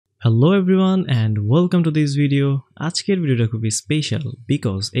Hello everyone and welcome to this video. আজকের ভিডিওটা খুবই স্পেশাল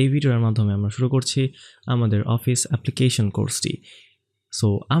বিকজ এই ভিডিওর মাধ্যমে আমরা শুরু করছি আমাদের অফিস অ্যাপ্লিকেশন কোর্সটি। সো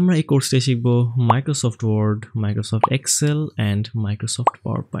আমরা এই কোর্সে শিখব Microsoft word, Microsoft Excel and Microsoft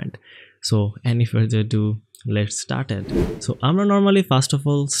power point. So any further do let's started. So আমরা normally first of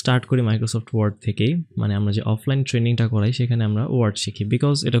all start করি মাইক্রোসফট ওয়ার্ড থেকেই, মানে আমরা যে অফলাইন ট্রেনিংটা করাই সেখানে আমরা ওয়ার্ড শিখি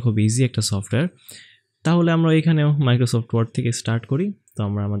বিকজ এটা খুব ইজি একটা সফটওয়্যার। তাহলে আমরা এখানেও মাইক্রোসফট ওয়ার্ড থেকে স্টার্ট করি। তো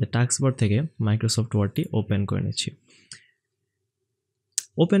আমরা আমাদের টাস্ক বার থেকে মাইক্রোসফট ওয়ার্ডটি ওপেন করে নিচ্ছি।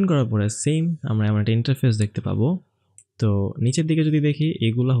 ওপেন করার পরে সেম আমরা এমন একটা ইন্টারফেস দেখতে পাবো। তো নিচের দিকে যদি দেখি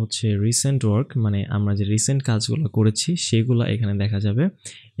এগুলা হচ্ছে রিসেন্ট ওয়ার্ক, মানে আমরা যে রিসেন্ট কাজগুলো করেছি সেগুলো এখানে দেখা যাবে।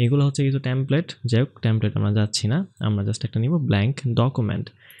 এগুলো হচ্ছে কিছু টেমপ্লেট, যাই হোক টেমপ্লেট আমরা যাচ্ছি না, আমরা জাস্ট একটা নিব ব্ল্যাঙ্ক ডকুমেন্ট।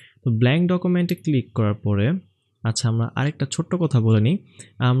 তো ব্ল্যাঙ্ক ডকুমেন্টে ক্লিক করার পরে আচ্ছা আমরা আরেকটা ছোট্ট কথা বলে নিই,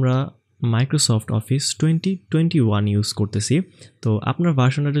 আমরা মাইক্রোসফট অফিস 2021 ইউজ করতেছি। তো আপনার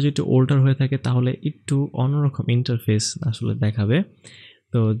ভার্সনটা যদি একটু ওল্ডার হয়ে থাকে তাহলে একটু অন্যরকম ইন্টারফেস আসলে দেখাবে।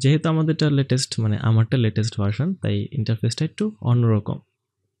 তো যেহেতু আমাদেরটা লেটেস্ট, মানে আমারটা লেটেস্ট ভার্সন, তাই ইন্টারফেসটা একটু অন্যরকম।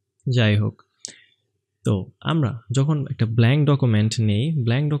 যাই হোক, তো আমরা যখন একটা ব্ল্যাঙ্ক ডকুমেন্ট নেই,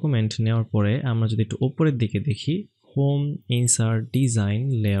 ব্ল্যাঙ্ক ডকুমেন্ট নেওয়ার পরে আমরা যদি একটু উপরের দিকে দেখি, হোম, ইনসার্ট, ডিজাইন,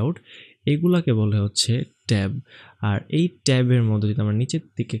 লেআউট, এগুলাকে বলে হচ্ছে ট্যাব। আর এই ট্যাবের মধ্যে যদি আমরা নিচের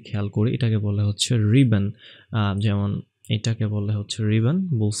দিকে খেয়াল করি এটাকে বলে হচ্ছে রিবন, যেমন এটাকে বলে হচ্ছে রিবন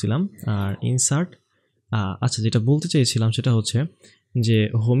বলছিলাম। আর ইনসার্ট, আচ্ছা যেটা বলতে চেয়েছিলাম সেটা হচ্ছে যে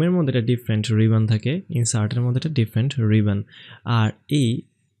হোমের মধ্যে একটা ডিফারেন্ট রিবন থাকে, ইনসার্টের মধ্যে একটা ডিফারেন্ট রিবন। আর এই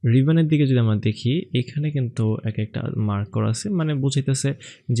রিবনের দিকে যদি আমরা দেখি এখানে কিন্তু এক একটা মার্ক করা আছে, মানে বুঝাইতেছে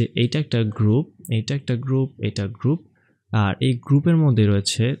যে এইটা একটা গ্রুপ, এইটা একটা গ্রুপ, এটা গ্রুপ। আর এই গ্রুপের মধ্যে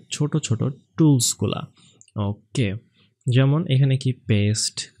রয়েছে ছোট ছোট টুলসগুলা। ওকে, যেমন এখানে কি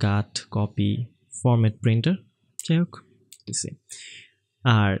পেস্ট, কাট, কপি, ফরম্যাট, প্রিন্টার, যাই হোক।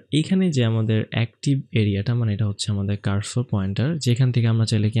 আর এখানে যে আমাদের অ্যাক্টিভ এরিয়াটা, মানে এটা হচ্ছে আমাদের কার্সর পয়েন্টার, যেখান থেকে আমরা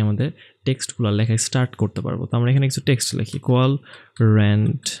চাইলে কি আমাদের টেক্সটগুলো লেখা স্টার্ট করতে পারবো। তো আমরা এখানে কিছু টেক্সট লিখি, কোয়াল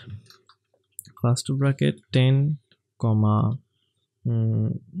RAND first bracket 10,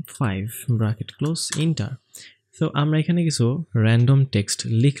 5 bracket close, inter. তো আমরা এখানে কিছু র্যান্ডম টেক্সট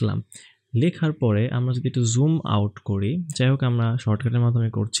লিখলাম। লেখার পরে আমরা যদি একটু জুম আউট করি, যাই হোক আমরা শর্টকাটের মাধ্যমে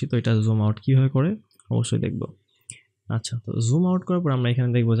করছি, তো এটা জুম আউট কীভাবে করে অবশ্যই দেখব। আচ্ছা, তো জুম আউট করার পর আমরা এখানে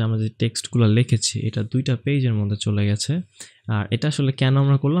দেখবো যে আমরা যে টেক্সটগুলো লিখেছি এটা 2টা পেজের মধ্যে চলে গেছে। আর এটা আসলে কেন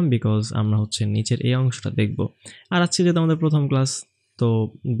আমরা করলাম, বিকজ আমরা হচ্ছে নিচের এই অংশটা দেখব। আর আজকে যেহেতু আমাদের প্রথম ক্লাস, তো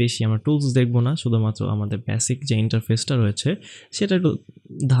বেশি আমরা টুলস দেখব না, শুধুমাত্র আমাদের বেসিক যে ইন্টারফেসটা রয়েছে সেটা একটু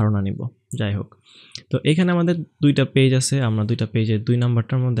ধারণা নিব। যাই হোক, তো এখানে আমাদের 2টা পেজ আছে, আমরা 2টা পেজের 2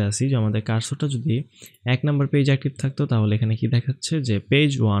 নাম্বারটার মধ্যে আছি। যে আমাদের কার্সরটা যদি 1 নাম্বার পেজ অ্যাক্টিভ থাকতো তাহলে এখানে কি দেখাচ্ছে যে পেজ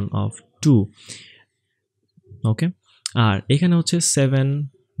 1 of 2। ওকে, আর এখানে হচ্ছে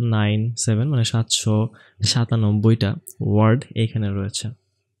 797, মানে 797টা ওয়ার্ড এখানে রয়েছে।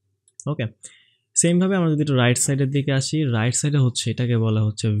 ওকে, সেমভাবে আমরা যদি একটু রাইট সাইডের দিকে আসি, রাইট সাইডে হচ্ছে এটাকে বলা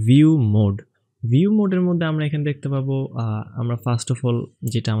হচ্ছে ভিউ মোড। ভিউ মোডের মধ্যে আমরা এখানে দেখতে পাবো আমরা ফার্স্ট অফ অল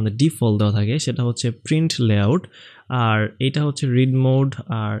যেটা আমাদের ডিফল্ট দেওয়া থাকে সেটা হচ্ছে প্রিন্ট লেআউট, আর এটা হচ্ছে রিড মোড,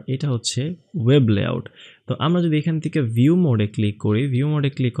 আর এটা হচ্ছে ওয়েব লেআউট। তো আমরা যদি এখান থেকে ভিউ মোডে ক্লিক করি, ভিউ মোডে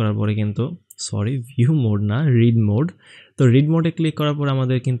ক্লিক করার পরে কিন্তু ভিউ মোড না, রিড মোড। তো রিড মোডে ক্লিক করার পর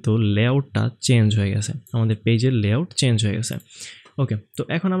আমাদের কিন্তু লেআউটটা চেঞ্জ হয়ে গেছে, আমাদের পেজের লেআউট চেঞ্জ হয়ে গেছে। ওকে, তো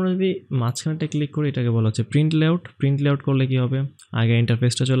এখন আমরা যদি মাঝখানেটা ক্লিক করি এটাকে বলা হচ্ছে প্রিন্ট লেআউট। প্রিন্ট লেআউট করলে কি হবে, আগে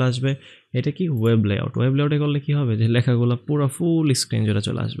ইন্টারফেসটা চলে আসবে। এটা কি ওয়েব লেআউট, ওয়েব লেআউটে করলে কি হবে যে লেখাগুলো পুরো ফুল স্ক্রিন জুড়ে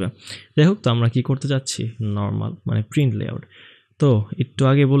চলে আসবে। যাই হোক, তো আমরা কি করতে যাচ্ছি, নর্মাল মানে প্রিন্ট লেআউট। তো একটু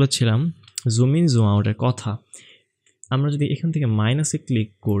আগে বলেছিলাম জুম ইন জুম আউটের কথা। আমরা যদি এখান থেকে মাইনাসে ক্লিক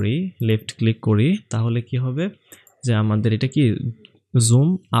করি, লেফট ক্লিক করি, তাহলে কি হবে যে আমাদের এটা কি জুম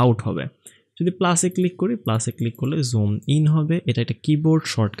আউট হবে। যদি প্লাসে ক্লিক করি, প্লাসে ক্লিক করলে জুম ইন হবে। এটা একটা কিবোর্ড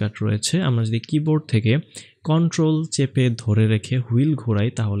শর্টকাট রয়েছে, আমরা যদি কিবোর্ড থেকে কন্ট্রোল চেপে ধরে রেখে হুইল ঘোরাই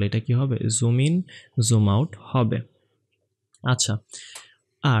তাহলে এটা কি হবে, জুম ইন জুম আউট হবে। আচ্ছা,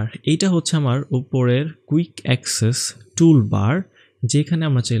 আর এইটা হচ্ছে আমার উপরের কুইক অ্যাক্সেস টুল বার, যেখানে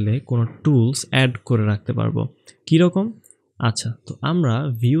আমরা চাইলে কোনো টুলস অ্যাড করে রাখতে পারবো। কীরকম, আচ্ছা তো আমরা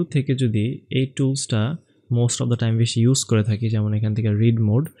ভিউ থেকে যদি এই টুলসটা মোস্ট অফ দ্য টাইম বেশি ইউজ করে থাকি, যেমন এখান থেকে রিড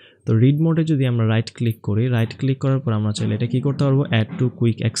মোড, তো রিড মোডে যদি আমরা রাইট ক্লিক করি, রাইট ক্লিক করার পর আমরা চাইলে এটা কী করতে পারবো, add to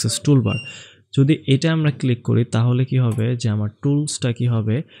quick access toolbar. যদি এটা আমরা ক্লিক করি তাহলে কি হবে যে আমার টুলসটা কি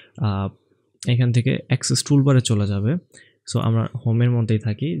হবে, এখান থেকে অ্যাক্সেস টুলবারে চলে যাবে। সো আমরা হোমের মধ্যেই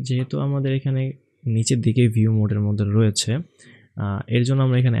থাকি, যেহেতু আমাদের এখানে নিচের দিকে ভিউ মোডের মধ্যে রয়েছে, এর জন্য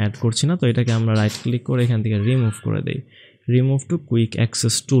আমরা এখানে অ্যাড করছি না। তো এটাকে আমরা রাইট ক্লিক করে এখান থেকে রিমুভ করে দিই, remove two quick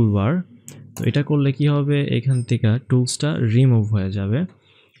access toolbar. তো এটা করলে কি হবে, এখান থেকে টুলসটা রিমুভ হয়ে যাবে।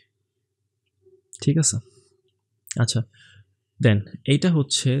 ঠিক আছে। আচ্ছা, দেন এইটা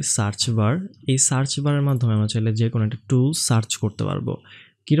হচ্ছে সার্চ বার। এই সার্চ বারের মাধ্যমে আমরা চাইলে যে কোনো একটা টুল সার্চ করতে পারবো।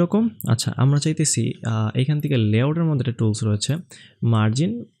 কীরকম? আচ্ছা, আমরা চাইতেছি এখান থেকে লেআউটের মধ্যে একটা টুলস রয়েছে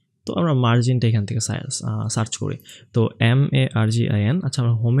মার্জিন। তো আমরা মার্জিনটা এখান থেকে সার্চ করি। তো MARGIN। আচ্ছা,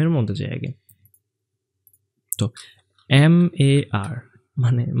 আমরা হোমের মধ্যে যাই আগে। তো MAR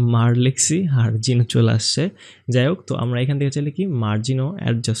মানে মার লিখছি আর জিন চলে আসছে। যাই হোক, তো আমরা এখান থেকে চাইলে কি মার্জিনও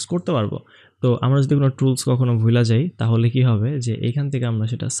অ্যাডজাস্ট করতে পারবো। তো আমরা যদি কোনো টুলস কখনো ভুলা যাই তাহলে কি হবে যে এখান থেকে আমরা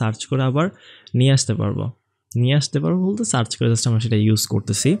সেটা সার্চ করে আবার নিয়ে আসতে পারবো বলতে সার্চ করে জাস্ট আমরা সেটা ইউজ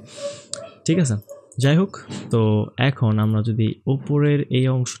করতেছি। ঠিক আছে, যাই হোক, তো এখন আমরা যদি উপরের এই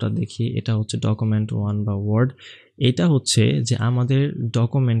অংশটা দেখি, এটা হচ্ছে ডকুমেন্ট 1 বা ওয়ার্ড। এটা হচ্ছে যে আমাদের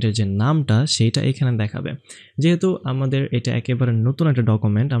ডকুমেন্টের যে নামটা সেইটা এখানে দেখাবে। যেহেতু আমাদের এটা একেবারে নতুন একটা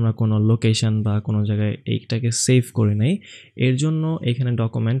ডকুমেন্ট, আমরা কোনো লোকেশন বা কোনো জায়গায় এইটাকে সেভ করি নাই, এর জন্য এখানে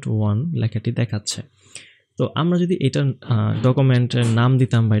ডকুমেন্ট 1 লেখাটি দেখাচ্ছে। তো আমরা যদি এটা ডকুমেন্টের নাম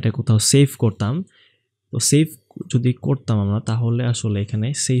দিতাম বা এটা কোথাও সেভ করতাম, তো সেভ যদি করতাম আমরা, তাহলে আসলে এখানে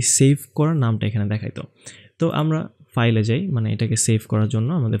সেই সেভ করার নামটা এখানে দেখাইতো। তো আমরা ফাইলে যাই, মানে এটাকে সেভ করার জন্য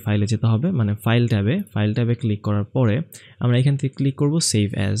আমাদের ফাইলে যেতে হবে, মানে ফাইল ট্যাবে ক্লিক করার পরে আমরা এখান থেকে ক্লিক করব সেভ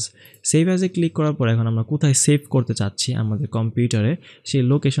অ্যাজে ক্লিক করার পরে এখন আমরা কোথায় সেভ করতে চাচ্ছি আমাদের কম্পিউটারে সেই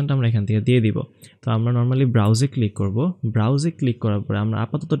লোকেশনটা আমরা এখান থেকে দিয়ে দিব। তো আমরা নর্মালি ব্রাউজে ক্লিক করব। ব্রাউজে ক্লিক করার পরে আমরা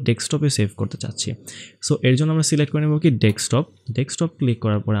আপাতত ডেস্কটপে সেভ করতে চাচ্ছি। সো এর জন্য আমরা সিলেক্ট করে নেব কি ডেস্কটপ ক্লিক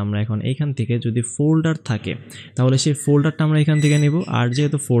করার পরে আমরা এখন এইখান থেকে যদি ফোল্ডার থাকে তাহলে সেই ফোল্ডারটা আমরা এখান থেকে নেব। আর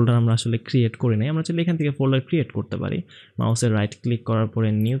যেহেতু ফোল্ডার আমরা আসলে ক্রিয়েট করি নাই, আমরা চাইলে এখান থেকে ফোল্ডার ক্রিয়েট করতে পারি। মাউসের রাইট ক্লিক করার পরে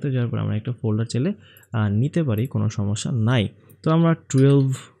নিউতে যাওয়ার পরে আমরা একটা ফোল্ডার চাইলে নিতে পারি, কোনো সমস্যা নাই। তো আমরা 12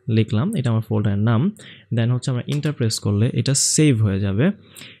 লিখলাম, এটা আমার ফোল্ডারের নাম। দেন হচ্ছে আমরা ইন্টার প্রেস করলে এটা সেভ হয়ে যাবে।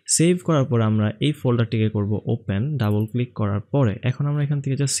 সেভ করার পর আমরা এই ফোল্ডারটিকে করব ওপেন। ডাবল ক্লিক করার পরে এখন আমরা এখান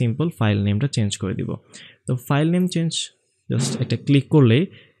থেকে জাস্ট সিম্পল ফাইল নেমটা চেঞ্জ করে দিব। তো ফাইল নেম চেঞ্জ জাস্ট একটা ক্লিক করলেই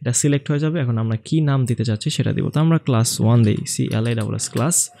এটা সিলেক্ট হয়ে যাবে। এখন আমরা কি নাম দিতে চাচ্ছি সেটা দিব। তো আমরা Class-1 দিই, CLASS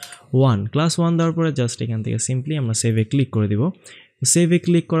Class-1 দেওয়ার পরে জাস্ট এখান থেকে সিম্পলি আমরা সেভে ক্লিক করে দিব। সেভে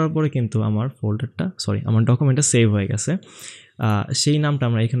ক্লিক করার পরে কিন্তু আমার আমার ডকুমেন্টটা সেভ হয়ে গেছে। সেই নামটা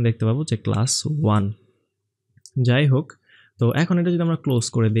আমরা এখানে দেখতে পাবো যে Class-1। যাই হোক, তো এখন এটা যদি আমরা ক্লোজ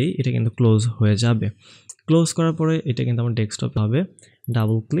করে দিই, এটা কিন্তু ক্লোজ হয়ে যাবে। ক্লোজ করার পরে এটা কিন্তু আমার ডেস্কটপে হবে।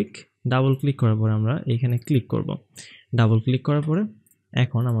 ডাবল ক্লিক করার পরে আমরা এখানে ক্লিক করব। ডাবল ক্লিক করার পরে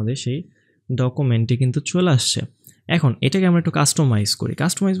এখন আমাদের সেই ডকুমেন্টটি কিন্তু চলে আসছে। এখন এটাকে আমরা একটু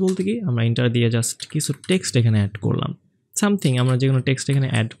কাস্টমাইজ বলতে কি, আমরা ইন্টার দিয়ে জাস্ট কিছু টেক্সট এখানে অ্যাড করলাম। সামথিং আমরা যে কোনো টেক্সট এখানে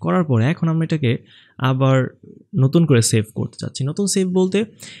অ্যাড করার পরে এখন আমরা এটাকে আবার নতুন করে সেভ করতে চাচ্ছি। নতুন সেভ বলতে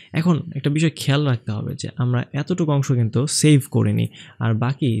এখন একটা বিষয় খেয়াল রাখতে হবে যে আমরা এতটুকু অংশ কিন্তু সেভ করিনি, আর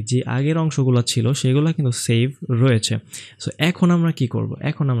বাকি যে আগের অংশগুলো ছিল সেগুলো কিন্তু সেভ রয়েছে। সো এখন আমরা কি করব?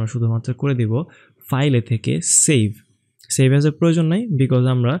 এখন আমরা শুধুমাত্র করে দিব ফাইলে থেকে সেভ অ্যাজের প্রয়োজন নাই, বিকজ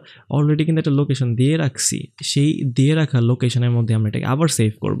আমরা অলরেডি কিন্তু একটা লোকেশন দিয়ে রাখছি। সেই দিয়ে রাখা লোকেশনের মধ্যে আমরা এটাকে আবার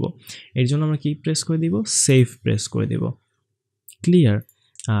সেভ করব। এর জন্য আমরা কি প্রেস করে দিব? সেভ প্রেস করে দিব। ক্লিয়ার?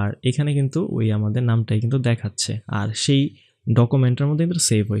 আর এখানে কিন্তু ওই আমাদের নামটাই কিন্তু দেখাচ্ছে, আর সেই ডকুমেন্টের মধ্যে কিন্তু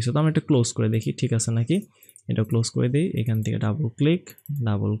সেভ হয়েছে। তো আমরা এটা ক্লোজ করে দেখি ঠিক আছে নাকি। এটা ক্লোজ করে দিই, এখান থেকে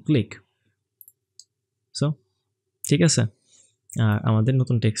ডাবল ক্লিক। সো ঠিক আছে, আর আমাদের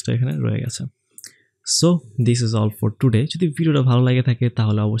নতুন টেক্সটটা এখানে রয়ে গেছে। So this is all for today. যদি ভিডিওটা ভালো লাগে থাকে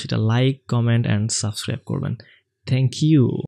তাহলে অবশ্যই লাইক, কমেন্ট অ্যান্ড সাবস্ক্রাইব করবেন। Thank you.